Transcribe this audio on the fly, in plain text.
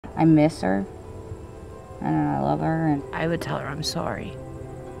I miss her, and I love her, and I would tell her I'm sorry.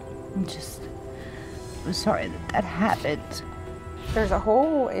 I'm sorry that happened. There's a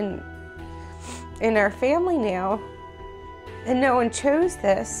hole in our family now, and no one chose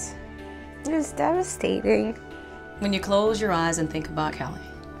this. It is devastating. When you close your eyes and think about Kelly,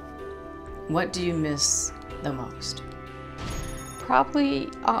 what do you miss the most? Probably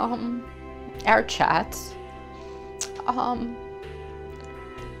our chats,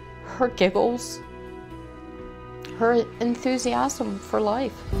 her giggles, her enthusiasm for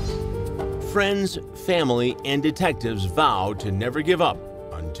life. Friends, family, and detectives vow to never give up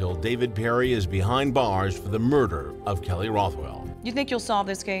until David Perry is behind bars for the murder of Kelly Rothwell. You think you'll solve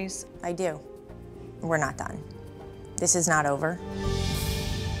this case? I do. We're not done. This is not over.